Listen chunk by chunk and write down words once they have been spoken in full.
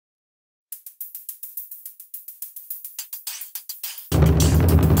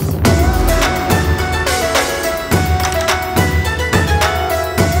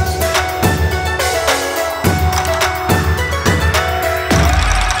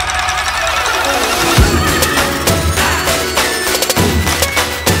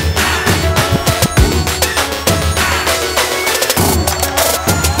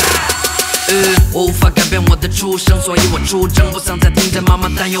的出生，所以我出征，不想再听见妈妈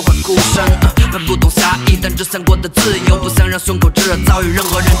担忧和哭声。分不懂侠义，但只想过得自由，不想让胸口炙热遭遇任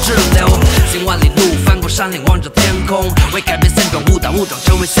何人滞留。行万里路，翻过山岭，望着天空，为改变现状，误打误撞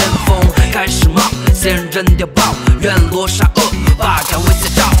成为先锋。开始冒险，人碉堡，愿罗刹恶霸，敢为写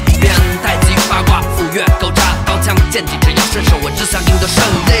照片，太极八卦，斧钺钩叉，刀枪剑戟，只要伸手，我只想赢得胜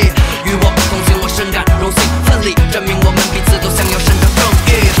利。与我同行，我深感荣幸，奋力证明我们彼此都想要伸张正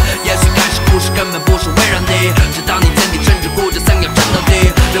义。也许开始故事根本不是围绕你，直到你坚定，甚至哭着想要战到底。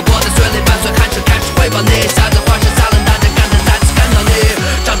流过的血泪伴随汗水开始回报你，下着花生下了大家干的大气看到你，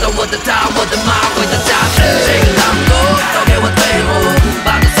找到我的他，我的妈，回到家时，这个当路都给我队伍，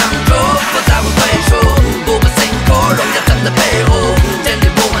把它藏住，不在乎对数，不怕辛苦，荣耀站在背后，坚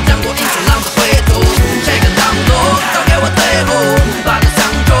定不换，战过英雄浪子回头。这个当路都给我队伍，把它藏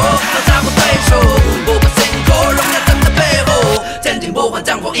住，不在乎对数，不怕辛苦，荣耀站在背后，坚定不换，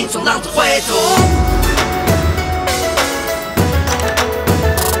战过英雄浪子回头。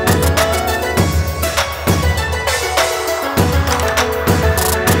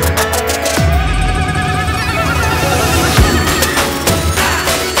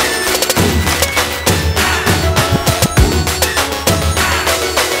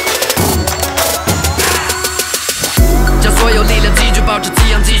所有力量集聚，保持激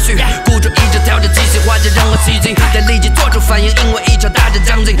昂继续，孤注一掷，挑着机器，化解任何袭击，得立即做出反应，因为一场大战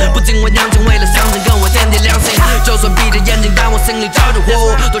将近，不仅为娘亲，为了乡亲，更为天地良心。就算闭着眼睛，但我心里着着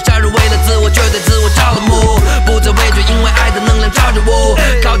火，多少人为了自我，却对自我着了魔，不再畏惧，因为爱的能量罩着我，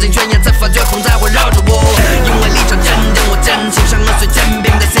靠近悬崖才发觉风在环绕着我，因为立场坚定，我坚信上了水坚冰，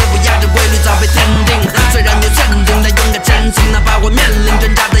但谁不压着规律早被天定，虽然有陷阱，但勇敢前行，哪怕我面临挣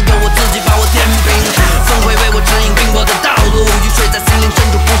扎，但有我自己把我填平，风会为我指引并过的道路，雨水在心灵深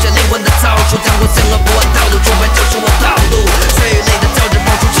处谱写灵魂的草书，将我险恶不按套路，除非就是我套路，岁月里的交织，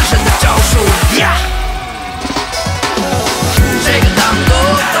爆出至深的招数。这个当路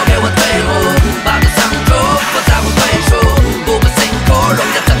都给我队伍，把它藏住，不在乎对数，不怕辛苦，荣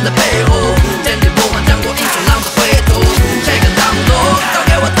耀站在背后，坚定不换，战过英雄浪子回头。这个当路都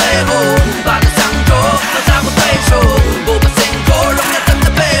给我队伍，把它藏住，不在乎对数，不怕辛苦，荣耀站在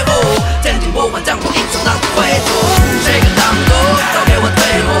背后，坚定不换，战过英雄浪子回头。这个当路都给我队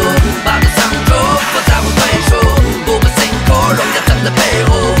伍，把它藏住，不在乎对数，不怕辛苦，荣耀站在背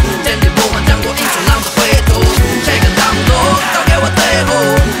后，坚定不换，战过英雄浪子回头。这个当路都给我队伍，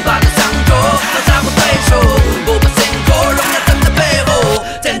把它藏住，不在乎对数，不怕辛苦，荣耀站在背后，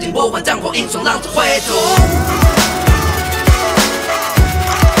坚定不换，战过英雄浪子回头。